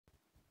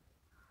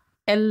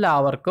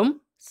എല്ലാവർക്കും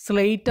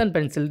slate and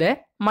പെൻസിലിൻ്റെ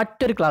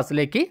മറ്റൊരു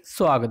ക്ലാസ്സിലേക്ക്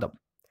സ്വാഗതം.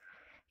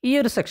 ഈ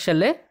ഒരു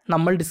സെക്ഷനിൽ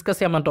നമ്മൾ ഡിസ്കസ്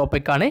ചെയ്യാൻ പോകുന്ന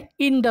ടോപ്പിക്കാണ്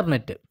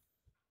internet.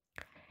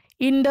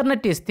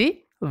 Internet is the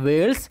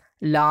world's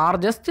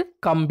largest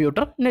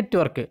computer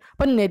network.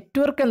 അപ്പം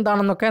നെറ്റ്വർക്ക്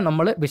എന്താണെന്നൊക്കെ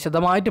നമ്മൾ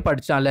വിശദമായിട്ട്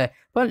പഠിച്ചാലേ.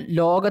 അപ്പം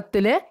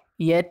ലോകത്തിലെ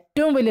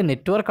ഏറ്റവും വലിയ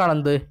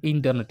നെറ്റ്വർക്കാണെന്ത്?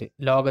 ഇൻ്റർനെറ്റ്.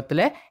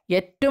 ലോകത്തിലെ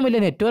ഏറ്റവും വലിയ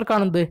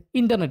നെറ്റ്വർക്കാണെന്ത്?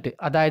 ഇൻ്റർനെറ്റ്.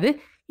 അതായത്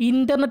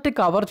ഇൻ്റർനെറ്റ്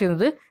കവർ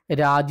ചെയ്യുന്നത്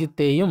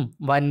രാജ്യത്തെയും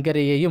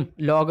വൻകരയെയും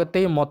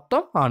ലോകത്തെയും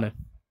മൊത്തം ആണ്.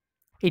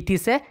 It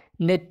is A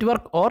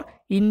network or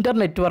Inter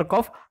network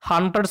of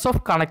hundreds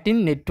of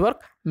connecting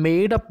network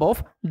made up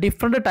of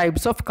different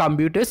types of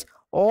computers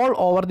all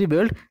over the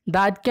world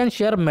that can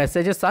share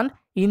messages and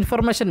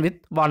information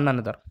with one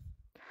another.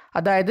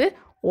 അതായത്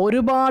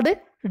ഒരുപാട്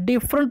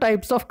different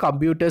types of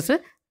computers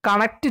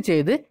connect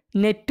ചെയ്ത്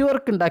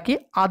network ഉണ്ടാക്കി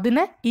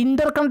അതിനെ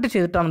ഇൻ്റർ connect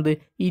ചെയ്തിട്ടാണ്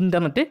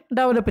internet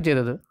develop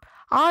ചെയ്തത്.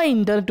 ആ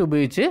internet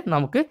ഉപയോഗിച്ച്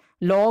നമുക്ക്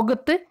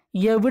ലോകത്ത്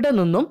എവിടെ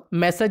നിന്നും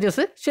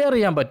മെസ്സേജസ് ഷെയർ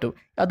ചെയ്യാൻ പറ്റും,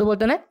 അതുപോലെ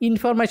തന്നെ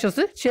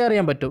ഇൻഫർമേഷൻസ് ഷെയർ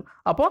ചെയ്യാൻ പറ്റും.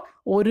 അപ്പോൾ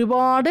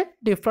ഒരുപാട്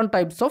ഡിഫറെൻറ്റ്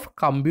ടൈപ്സ് ഓഫ്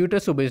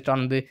കമ്പ്യൂട്ടേഴ്സ്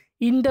ഉപയോഗിച്ചിട്ടാണ്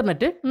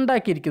ഇൻ്റർനെറ്റ്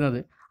ഉണ്ടാക്കിയിരിക്കുന്നത്.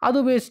 അത്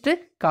ഉപയോഗിച്ചിട്ട്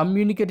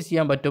കമ്മ്യൂണിക്കേറ്റ്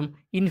ചെയ്യാൻ പറ്റും,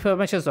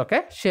 ഇൻഫർമേഷൻസൊക്കെ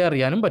ഷെയർ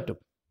ചെയ്യാനും പറ്റും.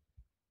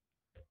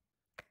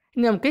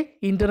 ഇനി നമുക്ക്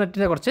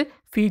ഇൻ്റർനെറ്റിൻ്റെ കുറച്ച്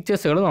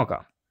ഫീച്ചേഴ്സുകൾ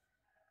നോക്കാം.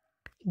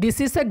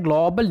 This is A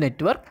global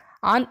network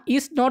and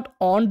is not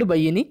owned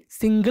by any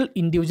single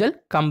individual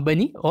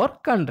company or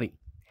country.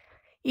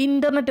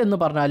 Internet എന്ന്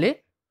പറഞ്ഞാൽ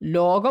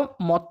ലോകം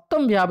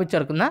മൊത്തം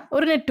വ്യാപിച്ചിറക്കുന്ന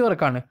ഒരു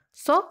നെറ്റ്വർക്കാണ്.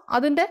 സോ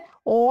അതിൻ്റെ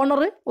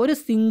ഓണർ ഒരു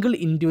സിംഗിൾ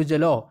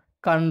ഇൻഡിവിജ്വലോ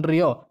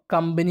കൺട്രിയോ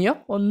കമ്പനിയോ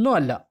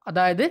ഒന്നുമല്ല.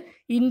 അതായത്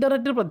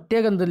ഇൻ്റർനെറ്റിന്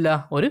പ്രത്യേകം എന്തില്ല,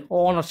 ഒരു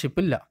ഓണർഷിപ്പ്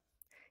ഇല്ല.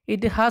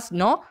 It has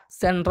no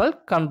central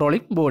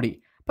controlling body.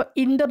 അപ്പോൾ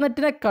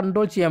ഇൻ്റർനെറ്റിനെ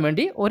കൺട്രോൾ ചെയ്യാൻ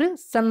വേണ്ടി ഒരു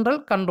സെൻട്രൽ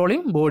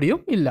കൺട്രോളിംഗ്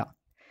ബോഡിയും ഇല്ല.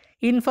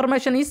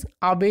 Information is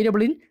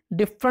available in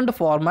different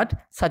format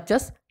such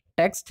as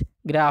text,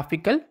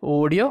 graphical,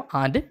 audio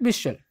and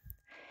visual.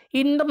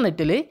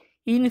 ഇൻ്റർനെറ്റിൽ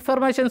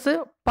ഇൻഫർമേഷൻസ്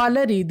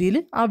പല രീതിയിൽ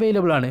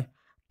അവൈലബിൾ ആണ്.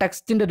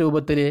 ടെക്സ്റ്റിൻ്റെ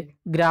രൂപത്തിൽ,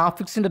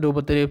 ഗ്രാഫിക്സിൻ്റെ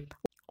രൂപത്തിൽ,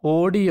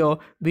 ഓഡിയോ,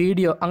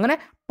 വീഡിയോ, അങ്ങനെ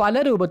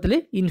പല രൂപത്തിൽ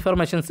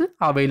ഇൻഫർമേഷൻസ്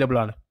അവൈലബിൾ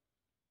ആണ്.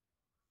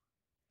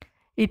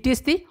 It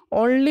is the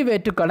only way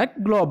to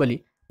connect globally.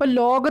 ഇപ്പോൾ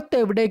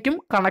ലോകത്ത് എവിടേക്കും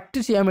കണക്ട്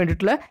ചെയ്യാൻ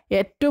വേണ്ടിയിട്ടുള്ള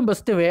ഏറ്റവും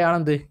best way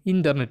ആണെന്ത്?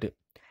 Internet.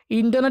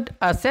 Internet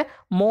as A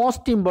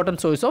most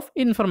important source of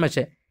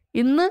information.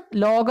 ഇന്ന്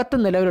ലോകത്ത്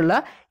നിലവിലുള്ള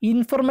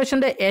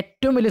ഇൻഫർമേഷൻ്റെ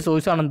ഏറ്റവും വലിയ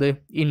സോഴ്സ് ആണെന്ത്?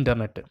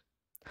 ഇൻ്റർനെറ്റ്.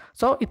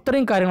 സോ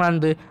ഇത്രയും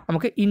കാര്യങ്ങളാണെന്ത്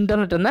നമുക്ക്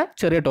ഇൻ്റർനെറ്റ് എന്ന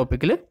ചെറിയ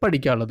ടോപ്പിക്കിൽ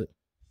പഠിക്കാനുള്ളത്.